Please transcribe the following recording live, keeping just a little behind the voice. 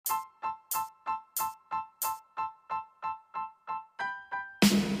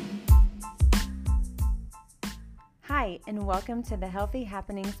and welcome to the Healthy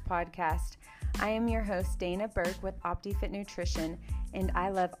Happenings podcast. I am your host, Dana Burke with OptiFit Nutrition, and I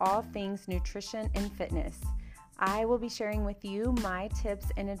love all things nutrition and fitness. I will be sharing with you my tips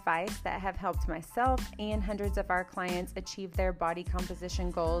and advice that have helped myself and hundreds of our clients achieve their body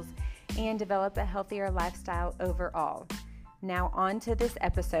composition goals and develop a healthier lifestyle overall. Now on to this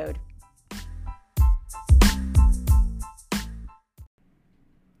episode.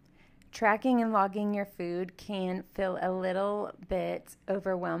 Tracking and logging your food can feel a little bit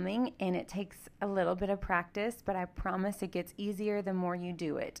overwhelming, and it takes a little bit of practice, but I promise it gets easier the more you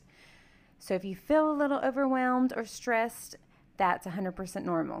do it. So if you feel a little overwhelmed or stressed, that's 100%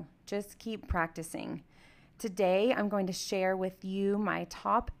 normal. Just keep practicing. Today, I'm going to share with you my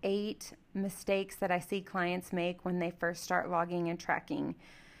top 8 mistakes that I see clients make when they first start logging and tracking.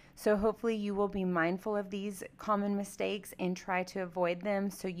 So hopefully you will be mindful of these common mistakes and try to avoid them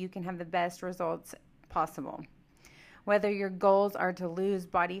so you can have the best results possible. Whether your goals are to lose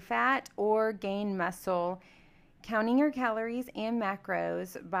body fat or gain muscle, counting your calories and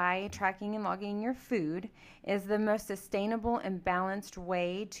macros by tracking and logging your food is the most sustainable and balanced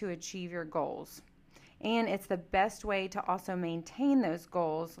way to achieve your goals. And it's the best way to also maintain those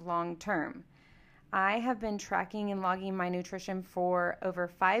goals long term. I have been tracking and logging my nutrition for over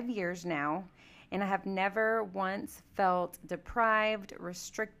 5 years now, and I have never once felt deprived,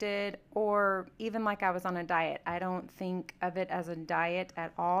 restricted, or even like I was on a diet. I don't think of it as a diet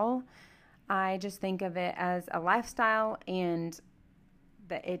at all. I just think of it as a lifestyle, and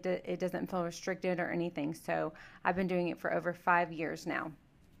that it doesn't feel restricted or anything. So I've been doing it for over 5 years now.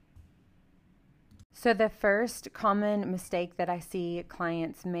 So the first common mistake that I see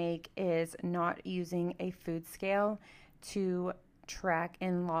clients make is not using a food scale to track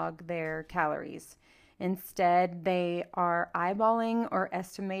and log their calories. Instead, they are eyeballing or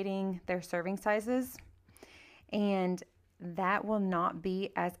estimating their serving sizes, and that will not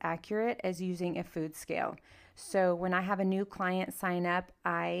be as accurate as using a food scale. So when I have a new client sign up,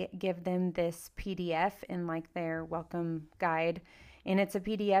 I give them this PDF in like their welcome guide, and it's a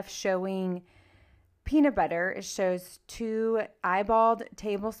PDF showing peanut butter. It shows 2 eyeballed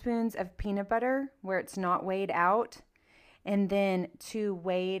tablespoons of peanut butter where it's not weighed out, and then 2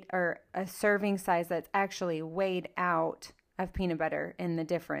 weighed or a serving size that's actually weighed out of peanut butter and the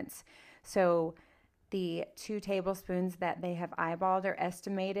difference. So the 2 tablespoons that they have eyeballed or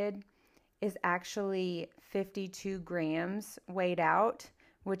estimated is actually 52 grams weighed out,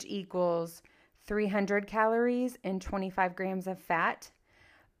 which equals 300 calories and 25 grams of fat.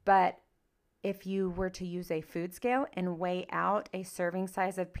 But if you were to use a food scale and weigh out a serving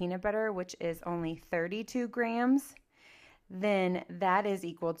size of peanut butter, which is only 32 grams, then that is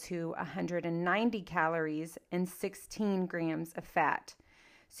equal to 190 calories and 16 grams of fat.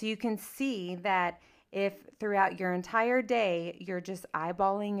 So you can see that if throughout your entire day you're just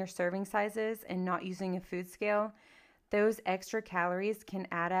eyeballing your serving sizes and not using a food scale, those extra calories can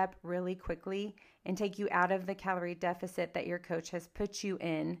add up really quickly and take you out of the calorie deficit that your coach has put you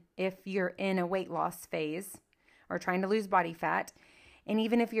in if you're in a weight loss phase or trying to lose body fat. And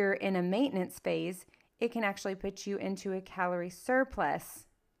even if you're in a maintenance phase, it can actually put you into a calorie surplus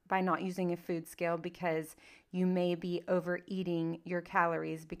by not using a food scale because you may be overeating your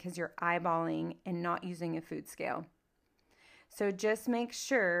calories because you're eyeballing and not using a food scale. So just make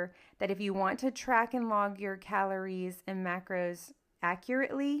sure that if you want to track and log your calories and macros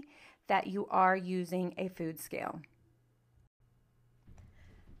accurately, that you are using a food scale.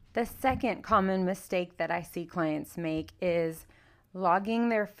 The second common mistake that I see clients make is logging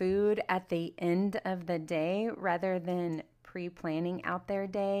their food at the end of the day rather than pre-planning out their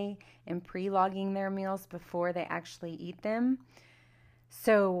day and pre-logging their meals before they actually eat them.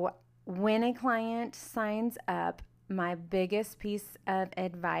 So when a client signs up, my biggest piece of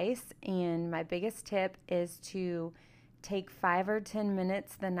advice and my biggest tip is to take 5 or 10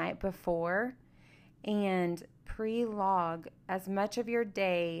 minutes the night before and pre-log as much of your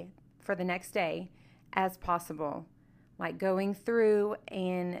day for the next day as possible. Like going through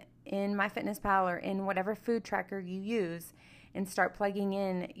in MyFitnessPal or in whatever food tracker you use and start plugging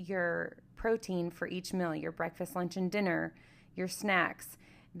in your protein for each meal, your breakfast, lunch, and dinner, your snacks.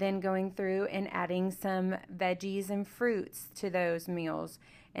 Then going through and adding some veggies and fruits to those meals,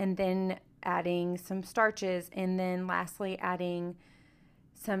 and then adding some starches, and then lastly adding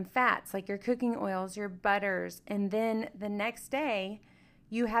some fats like your cooking oils, your butters, and then the next day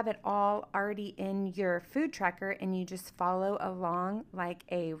you have it all already in your food tracker and you just follow along like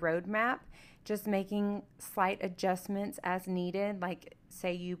a roadmap, just making slight adjustments as needed. Like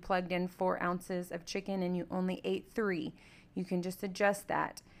say you plugged in 4 ounces of chicken and you only ate 3. You can just adjust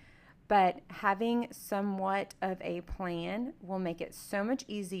that. But having somewhat of a plan will make it so much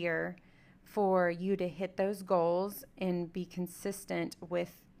easier for you to hit those goals and be consistent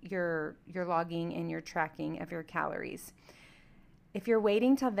with your logging and your tracking of your calories. If you're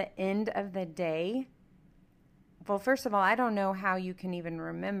waiting till the end of the day, well, first of all, I don't know how you can even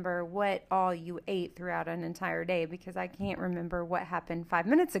remember what all you ate throughout an entire day, because I can't remember what happened 5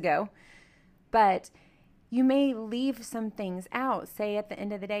 minutes ago. But you may leave some things out. Say at the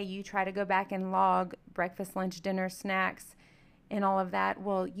end of the day, you try to go back and log breakfast, lunch, dinner, snacks, and all of that.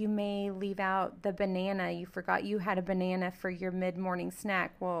 Well, you may leave out the banana. You forgot you had a banana for your mid-morning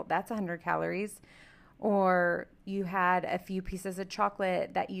snack. Well, that's 100 calories. Or you had a few pieces of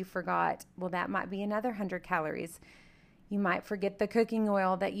chocolate that you forgot. Well, that might be another 100 calories. You might forget the cooking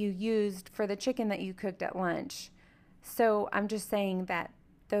oil that you used for the chicken that you cooked at lunch. So I'm just saying that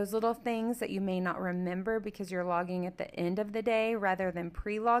those little things that you may not remember because you're logging at the end of the day rather than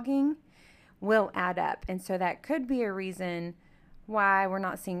pre-logging will add up. And so that could be a reason why we're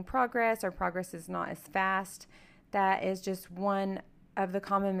not seeing progress, or progress is not as fast. That is just one of the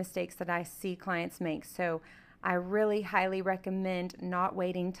common mistakes that I see clients make. So I really highly recommend not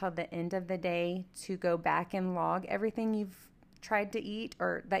waiting till the end of the day to go back and log everything you've tried to eat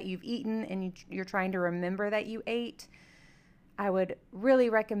or that you've eaten and you're trying to remember that you ate. I would really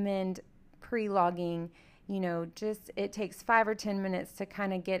recommend pre-logging. It takes 5 or 10 minutes to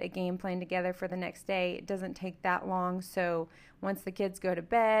kind of get a game plan together for the next day. It doesn't take that long. So once the kids go to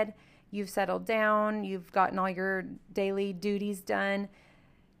bed, you've settled down, you've gotten all your daily duties done,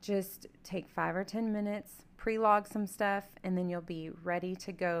 just take 5 or 10 minutes, pre-log some stuff, and then you'll be ready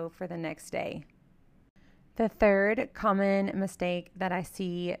to go for the next day. The third common mistake that I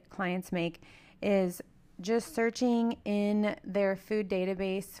see clients make is just searching in their food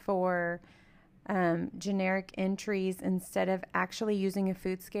database for generic entries instead of actually using a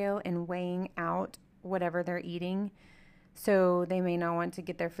food scale and weighing out whatever they're eating. So they may not want to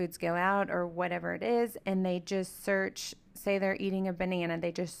get their food scale out or whatever it is, and they just search, say they're eating a banana,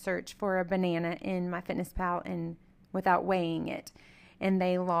 they just search for a banana in MyFitnessPal and without weighing it. And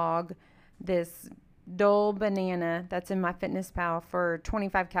they log this Dole banana that's in MyFitnessPal for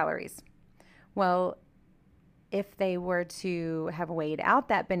 25 calories. Well, if they were to have weighed out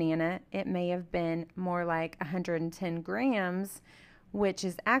that banana, it may have been more like 110 grams, which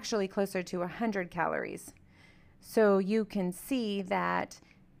is actually closer to 100 calories. So you can see that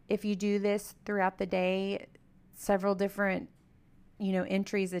if you do this throughout the day, several different,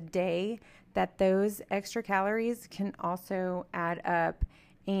 entries a day, that those extra calories can also add up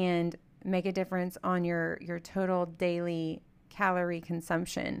and make a difference on your total daily calorie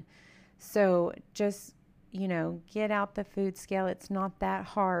consumption. So just, get out the food scale. It's not that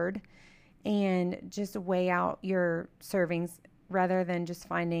hard, and just weigh out your servings rather than just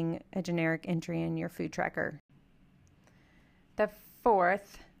finding a generic entry in your food tracker. The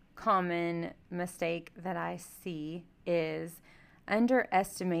fourth common mistake that I see is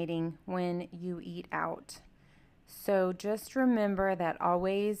underestimating when you eat out. So just remember that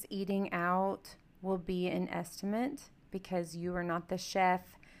always eating out will be an estimate, because you are not the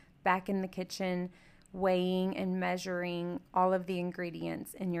chef back in the kitchen weighing and measuring all of the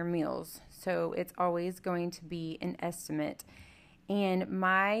ingredients in your meals. So it's always going to be an estimate. And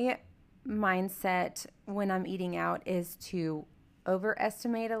my mindset when I'm eating out is to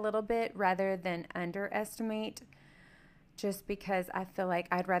overestimate a little bit rather than underestimate, just because I feel like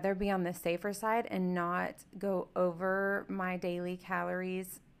I'd rather be on the safer side and not go over my daily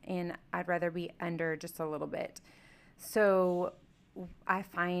calories, and I'd rather be under just a little bit. So I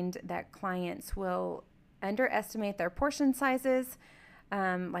find that clients will underestimate their portion sizes,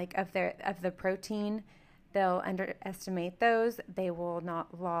 like of the protein. They'll underestimate those. They will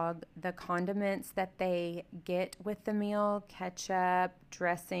not log the condiments that they get with the meal, ketchup,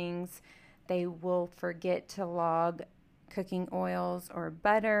 dressings. They will forget to log cooking oils or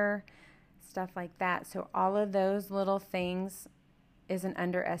butter, stuff like that. So all of those little things is an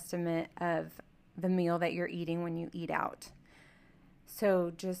underestimate of the meal that you're eating when you eat out.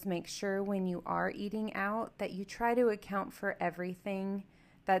 So just make sure when you are eating out that you try to account for everything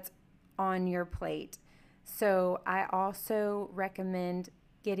that's on your plate. So I also recommend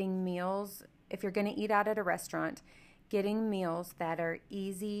getting meals, if you're going to eat out at a restaurant, getting meals that are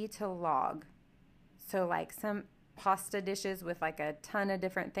easy to log. So like some pasta dishes with like a ton of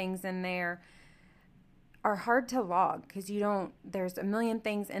different things in there are hard to log because there's a million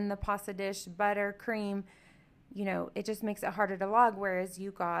things in the pasta dish, butter, cream, it just makes it harder to log. Whereas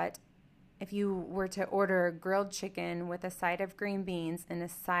if you were to order a grilled chicken with a side of green beans and a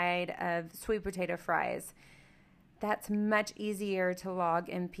side of sweet potato fries, that's much easier to log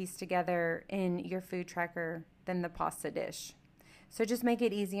and piece together in your food tracker than the pasta dish. So just make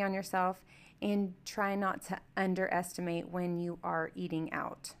it easy on yourself and try not to underestimate when you are eating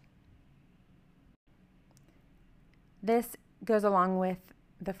out. This goes along with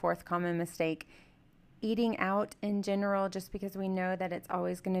the fourth common mistake. Eating out in general, just because we know that it's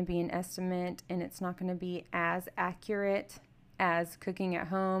always going to be an estimate and it's not going to be as accurate as cooking at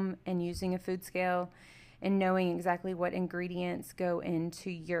home and using a food scale and knowing exactly what ingredients go into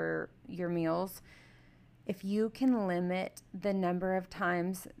your meals. If you can limit the number of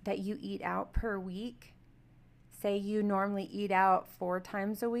times that you eat out per week, say you normally eat out 4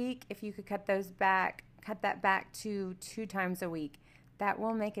 times a week, if you could cut that back to 2 times a week, that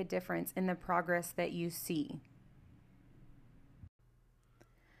will make a difference in the progress that you see.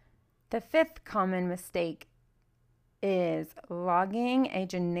 The fifth common mistake is logging a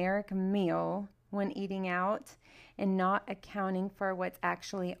generic meal when eating out and not accounting for what's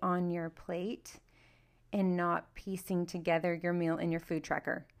actually on your plate and not piecing together your meal in your food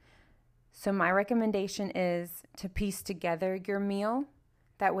tracker. So my recommendation is to piece together your meal.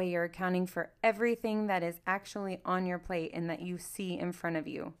 That way you're accounting for everything that is actually on your plate and that you see in front of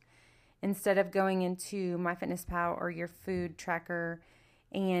you. Instead of going into MyFitnessPal or your food tracker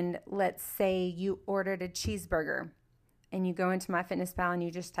and let's say you ordered a cheeseburger and you go into MyFitnessPal and you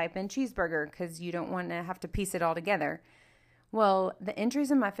just type in cheeseburger because you don't want to have to piece it all together. Well, the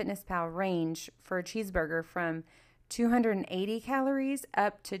entries in MyFitnessPal range for a cheeseburger from 280 calories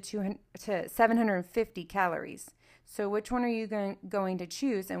up to 750 calories. So which one are you going to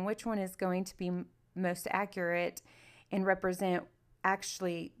choose, and which one is going to be most accurate and represent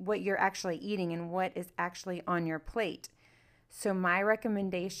actually what you're actually eating and what is actually on your plate? So my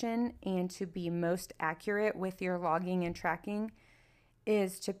recommendation, and to be most accurate with your logging and tracking,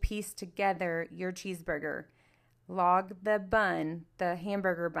 is to piece together your cheeseburger. Log the bun, the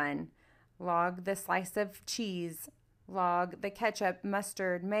hamburger bun. Log the slice of cheese. Log the ketchup,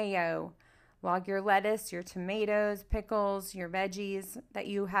 mustard, mayo. Log your lettuce, your tomatoes, pickles, your veggies that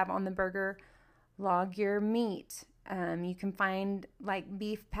you have on the burger. Log your meat. You can find like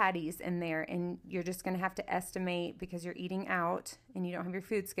beef patties in there, and you're just going to have to estimate, because you're eating out and you don't have your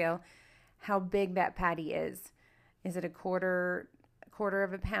food scale, how big that patty is. Is it a quarter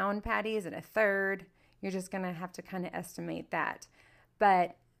of a pound patty? Is it a third? You're just going to have to kind of estimate that.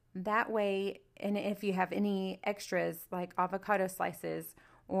 But that way, and if you have any extras like avocado slices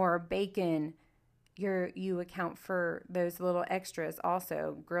or bacon, you account for those little extras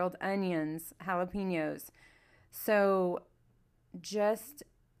also. Grilled onions, jalapenos. So just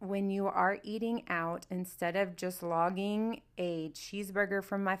when you are eating out, instead of just logging a cheeseburger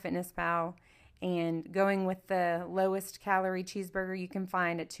from MyFitnessPal and going with the lowest calorie cheeseburger you can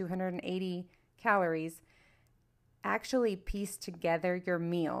find at 280 calories, actually piece together your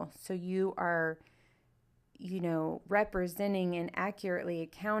meal so you are, representing and accurately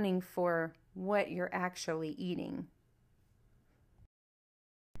accounting for what you're actually eating.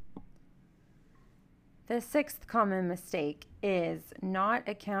 The sixth common mistake is not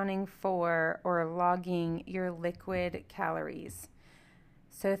accounting for or logging your liquid calories.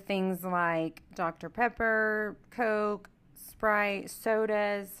 So things like Dr. Pepper, Coke, Sprite,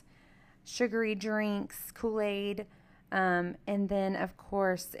 sodas, sugary drinks, Kool-Aid, and then of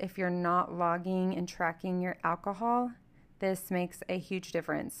course, if you're not logging and tracking your alcohol, this makes a huge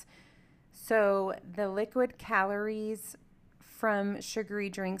difference. So the liquid calories from sugary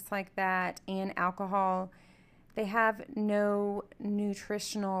drinks like that and alcohol, they have no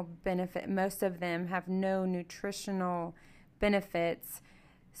nutritional benefit. Most of them have no nutritional benefits.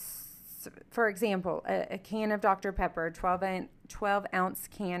 For example, a can of Dr. Pepper, 12-ounce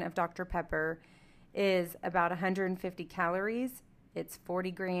can of Dr. Pepper is about 150 calories. It's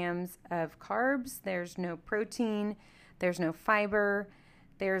 40 grams of carbs. There's no protein. There's no fiber.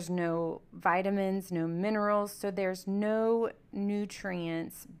 There's no vitamins, no minerals, so there's no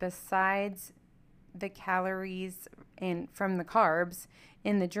nutrients besides the calories and from the carbs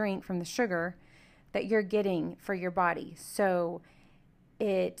in the drink from the sugar that you're getting for your body. So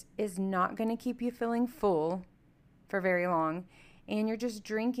it is not going to keep you feeling full for very long, and you're just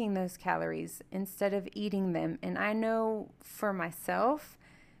drinking those calories instead of eating them. And I know for myself,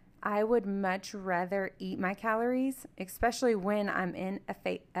 I would much rather eat my calories, especially when I'm in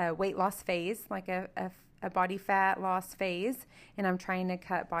a weight loss phase, like a body fat loss phase, and I'm trying to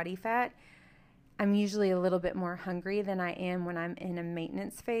cut body fat. I'm usually a little bit more hungry than I am when I'm in a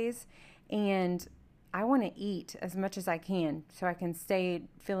maintenance phase, and I want to eat as much as I can so I can stay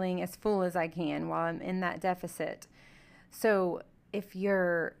feeling as full as I can while I'm in that deficit. So if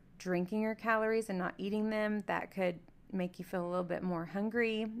you're drinking your calories and not eating them, that could make you feel a little bit more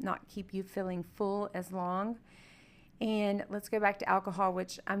hungry, not keep you feeling full as long. And let's go back to alcohol,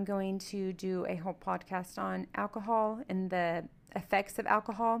 which I'm going to do a whole podcast on alcohol and the effects of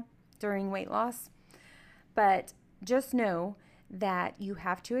alcohol during weight loss. But just know that you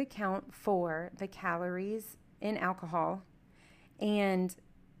have to account for the calories in alcohol, and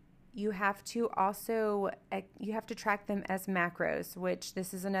you have to track them as macros, which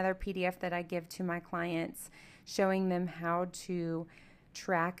this is another PDF that I give to my clients, showing them how to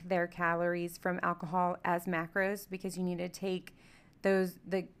track their calories from alcohol as macros, because you need to take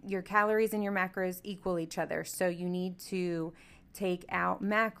your calories and your macros equal each other. So you need to take out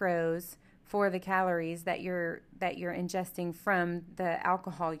macros for the calories that you're ingesting from the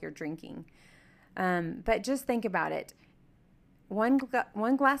alcohol you're drinking. But just think about it. One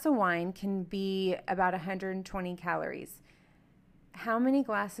glass of wine can be about 120 calories. How many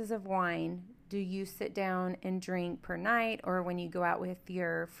glasses of wine do you sit down and drink per night? Or when you go out with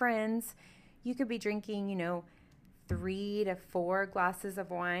your friends, you could be drinking, 3 to 4 glasses of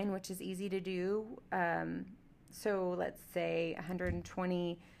wine, which is easy to do. So let's say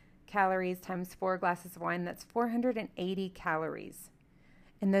 120 calories times 4 glasses of wine, that's 480 calories.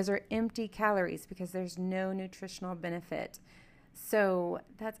 And those are empty calories because there's no nutritional benefit. So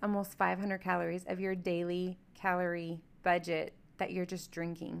that's almost 500 calories of your daily calorie budget that you're just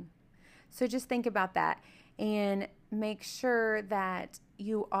drinking. So just think about that and make sure that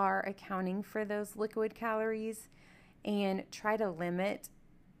you are accounting for those liquid calories and try to limit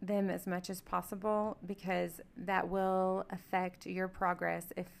them as much as possible, because that will affect your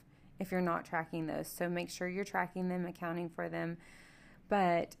progress if you're not tracking those. So make sure you're tracking them, accounting for them,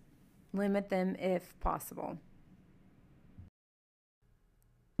 but limit them if possible.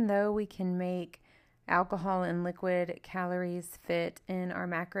 Even though we can make alcohol and liquid calories fit in our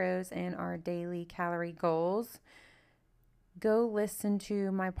macros and our daily calorie goals, go listen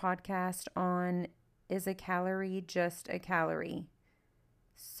to my podcast on Is a Calorie Just a Calorie?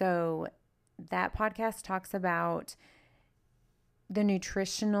 So that podcast talks about the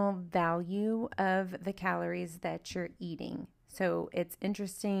nutritional value of the calories that you're eating. So it's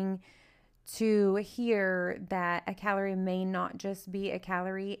interesting to hear that a calorie may not just be a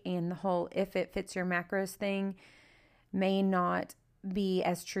calorie, and the whole if it fits your macros thing may not be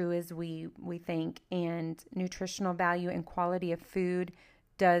as true as we think. And nutritional value and quality of food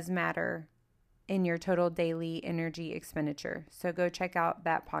does matter in your total daily energy expenditure. So go check out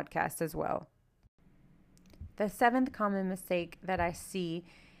that podcast as well. The 7th common mistake that I see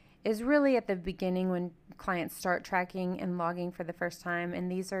is really at the beginning when clients start tracking and logging for the first time. And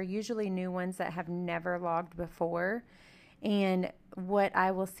these are usually new ones that have never logged before. And what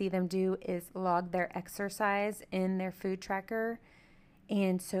I will see them do is log their exercise in their food tracker.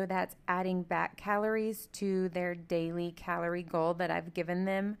 And so that's adding back calories to their daily calorie goal that I've given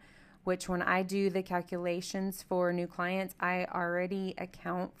them, which when I do the calculations for new clients, I already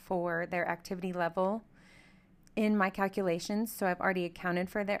account for their activity level in my calculations. So I've already accounted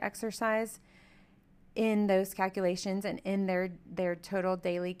for their exercise in those calculations and in their total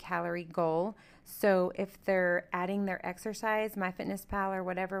daily calorie goal. So if they're adding their exercise, MyFitnessPal or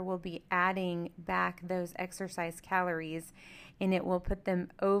whatever will be adding back those exercise calories, and it will put them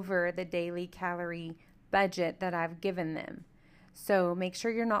over the daily calorie budget that I've given them. So make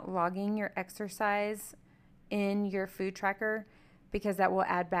sure you're not logging your exercise in your food tracker, because that will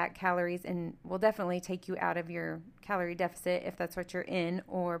add back calories and will definitely take you out of your calorie deficit if that's what you're in,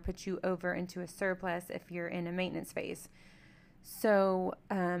 or put you over into a surplus if you're in a maintenance phase. So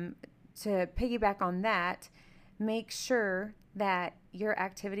to piggyback on that, make sure that your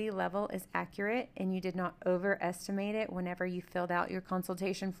activity level is accurate and you did not overestimate it whenever you filled out your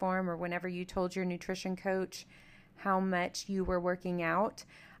consultation form or whenever you told your nutrition coach how much you were working out.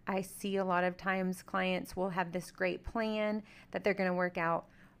 I see a lot of times clients will have this great plan that they're going to work out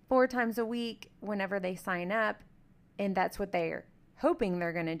 4 times a week whenever they sign up, and that's what they're hoping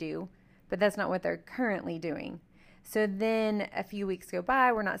they're going to do, but that's not what they're currently doing. So then a few weeks go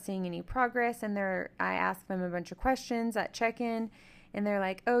by, we're not seeing any progress, and I ask them a bunch of questions at check-in, and they're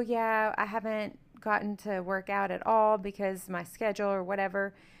like, oh yeah, I haven't gotten to work out at all because my schedule or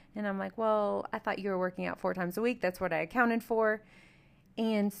whatever. And I'm like, well, I thought you were working out 4 times a week. That's what I accounted for.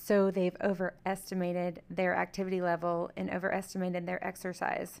 And so they've overestimated their activity level and overestimated their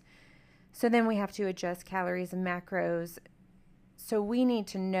exercise. So then we have to adjust calories and macros. So we need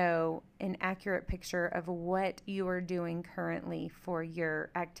to know an accurate picture of what you are doing currently for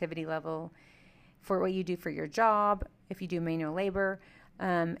your activity level, for what you do for your job, if you do manual labor,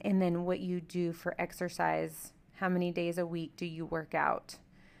 and then what you do for exercise. How many days a week do you work out?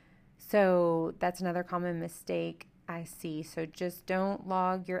 So that's another common mistake I see. So just don't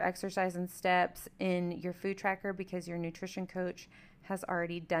log your exercise and steps in your food tracker because your nutrition coach has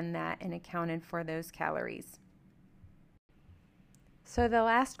already done that and accounted for those calories. So the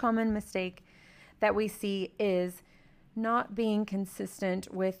last common mistake that we see is not being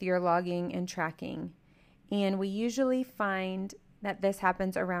consistent with your logging and tracking. And we usually find that this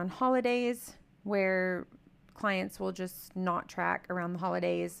happens around holidays, where clients will just not track around the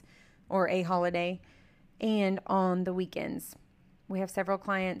holidays or a holiday, and on the weekends. We have several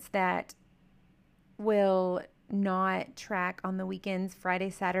clients that will not track on the weekends, Friday,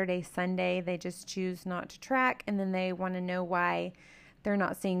 Saturday, Sunday. They just choose not to track, and then they want to know why they're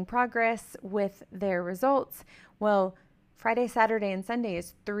not seeing progress with their results. Well, Friday, Saturday, and Sunday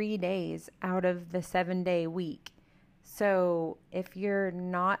is 3 days out of the 7-day week. So if you're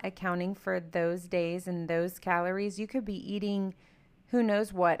not accounting for those days and those calories, you could be eating who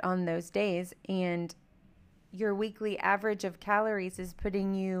knows what on those days, and your weekly average of calories is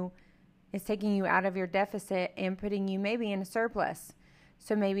taking you out of your deficit and putting you maybe in a surplus.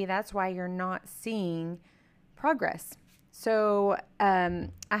 So maybe that's why you're not seeing progress. So I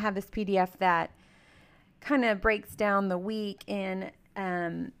have this PDF that kind of breaks down the week, and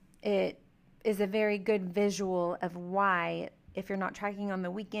it is a very good visual of why, if you're not tracking on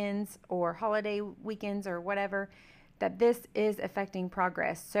the weekends or holiday weekends or whatever, that this is affecting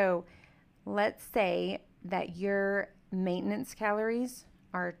progress. So let's say that your maintenance calories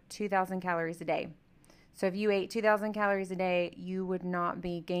are 2,000 calories a day. So if you ate 2,000 calories a day, you would not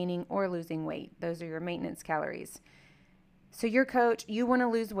be gaining or losing weight. Those are your maintenance calories. So your coach, you want to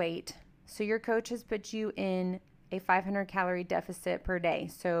lose weight. So your coach has put you in a 500 calorie deficit per day.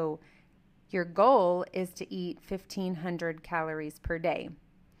 So your goal is to eat 1,500 calories per day.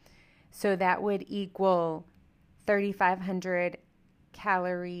 So that would equal 3,500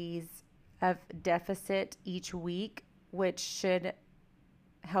 calories of deficit each week, which should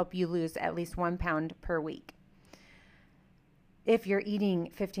help you lose at least 1 pound per week. If you're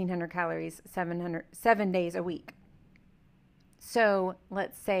eating 1,500 calories 7 days a week. So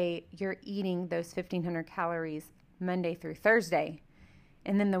let's say you're eating those 1,500 calories Monday through Thursday,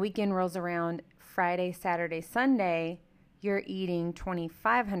 and then the weekend rolls around, Friday, Saturday, Sunday, you're eating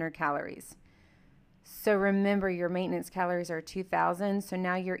 2,500 calories. So remember, your maintenance calories are 2,000. So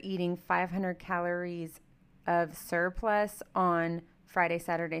now you're eating 500 calories of surplus on Friday,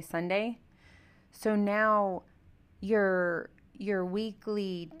 Saturday, Sunday. So now your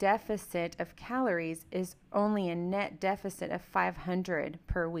weekly deficit of calories is only a net deficit of 500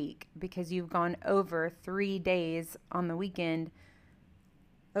 per week, because you've gone over 3 days on the weekend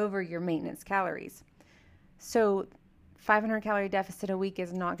over your maintenance calories. So 500 calorie deficit a week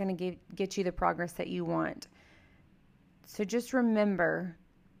is not going to get you the progress that you want. So just remember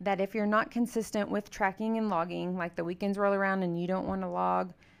that if you're not consistent with tracking and logging, like the weekends roll around and you don't want to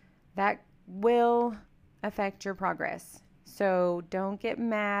log, that will affect your progress. So don't get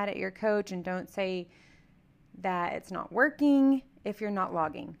mad at your coach and don't say that it's not working if you're not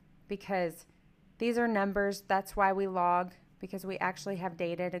logging, because these are numbers. That's why we log, because we actually have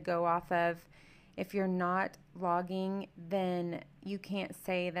data to go off of. If you're not logging, then you can't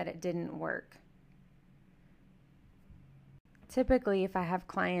say that it didn't work. Typically, if I have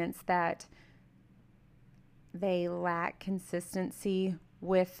clients that they lack consistency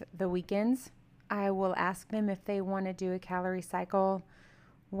with the weekends, I will ask them if they want to do a calorie cycle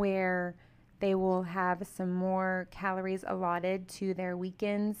where they will have some more calories allotted to their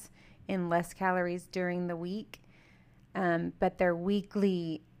weekends and less calories during the week. But their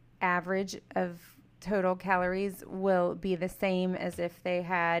weekly average of total calories will be the same as if they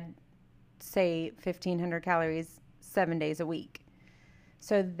had, say, 1,500 calories 7 days a week.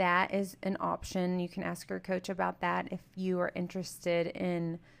 So that is an option. You can ask your coach about that if you are interested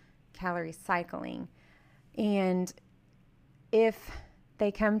in calorie cycling. And if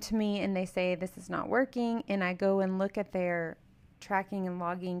they come to me and they say this is not working, and I go and look at their tracking and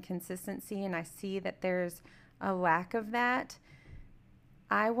logging consistency and I see that there's a lack of that,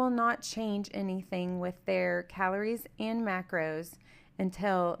 I will not change anything with their calories and macros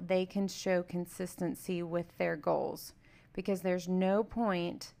until they can show consistency with their goals, because there's no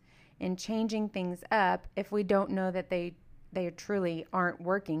point in changing things up if we don't know that they truly aren't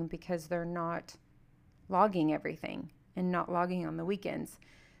working, because they're not logging everything and not logging on the weekends.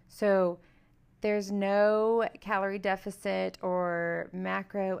 So there's no calorie deficit or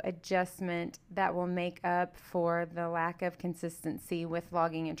macro adjustment that will make up for the lack of consistency with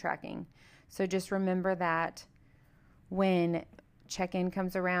logging and tracking. So just remember that when check-in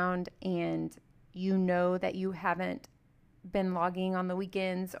comes around and you know that you haven't been logging on the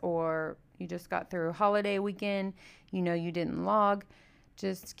weekends, or you just got through a holiday weekend, you didn't log.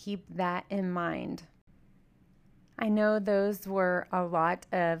 Just keep that in mind. I know those were a lot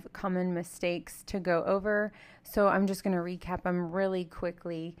of common mistakes to go over, so I'm just going to recap them really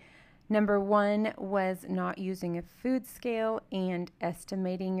quickly. Number 1 was not using a food scale and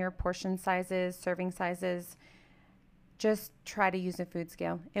estimating your portion sizes, serving sizes. Just try to use a food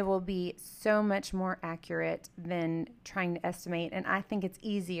scale. It will be so much more accurate than trying to estimate, and I think it's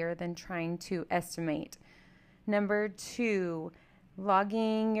easier than trying to estimate. Number 2,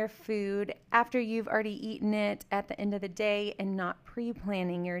 logging your food after you've already eaten it at the end of the day and not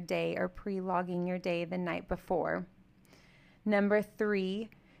pre-planning your day or pre-logging your day the night before. Number 3,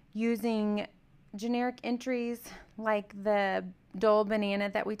 using generic entries like the Dole banana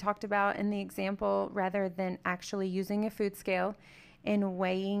that we talked about in the example, rather than actually using a food scale and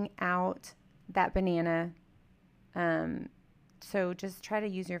weighing out that banana. So just try to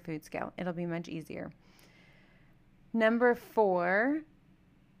use your food scale. It'll be much easier. Number 4,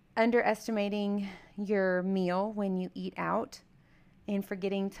 underestimating your meal when you eat out and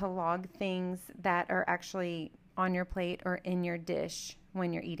forgetting to log things that are actually on your plate or in your dish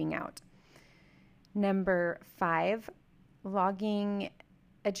when you're eating out. Number 5, logging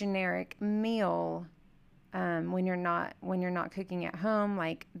a generic meal when you're not cooking at home,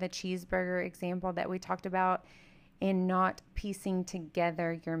 like the cheeseburger example that we talked about, and not piecing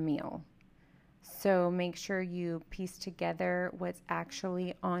together your meal. So make sure you piece together what's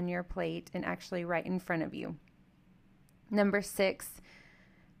actually on your plate and actually right in front of you. Number 6,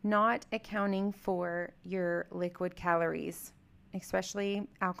 not accounting for your liquid calories, especially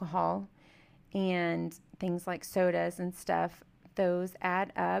alcohol and things like sodas and stuff. Those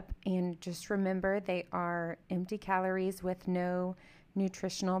add up, and just remember they are empty calories with no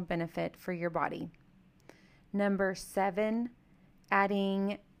nutritional benefit for your body. Number 7,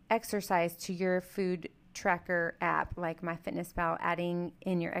 adding exercise to your food tracker app like MyFitnessPal, adding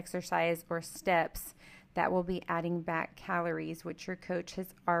in your exercise or steps. That will be adding back calories, which your coach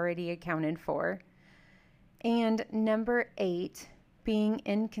has already accounted for. And number 8, being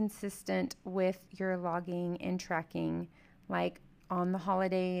inconsistent with your logging and tracking, like on the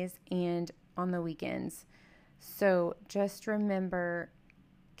holidays and on the weekends. So just remember,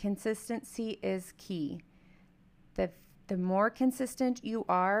 consistency is key. The more consistent you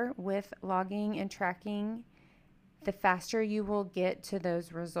are with logging and tracking, the faster you will get to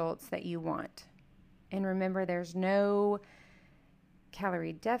those results that you want. And remember, there's no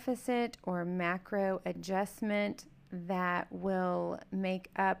calorie deficit or macro adjustment that will make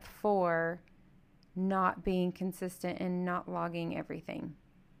up for not being consistent and not logging everything.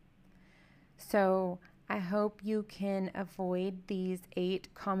 So I hope you can avoid these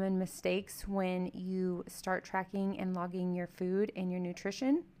 8 common mistakes when you start tracking and logging your food and your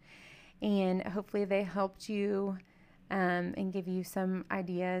nutrition. And hopefully they helped you and give you some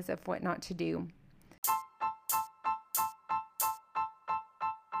ideas of what not to do.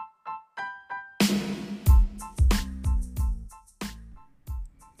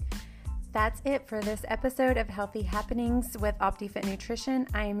 That's it for this episode of Healthy Happenings with OptiFit Nutrition.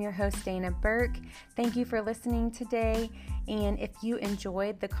 I am your host, Dana Burke. Thank you for listening today. And if you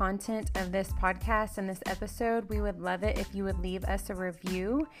enjoyed the content of this podcast and this episode, we would love it if you would leave us a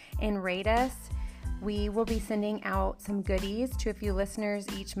review and rate us. We will be sending out some goodies to a few listeners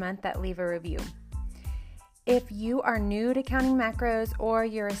each month that leave a review. If you are new to counting macros or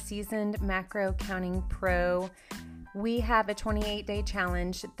you're a seasoned macro counting pro, we have a 28-day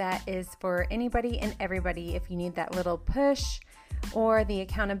challenge that is for anybody and everybody. If you need that little push or the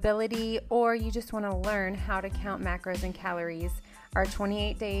accountability, or you just want to learn how to count macros and calories, our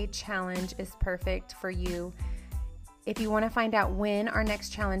 28-day challenge is perfect for you. If you want to find out when our next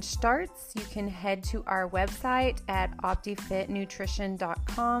challenge starts, you can head to our website at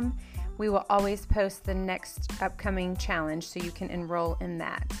optifitnutrition.com. We will always post the next upcoming challenge so you can enroll in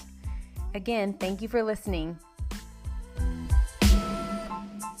that. Again, thank you for listening.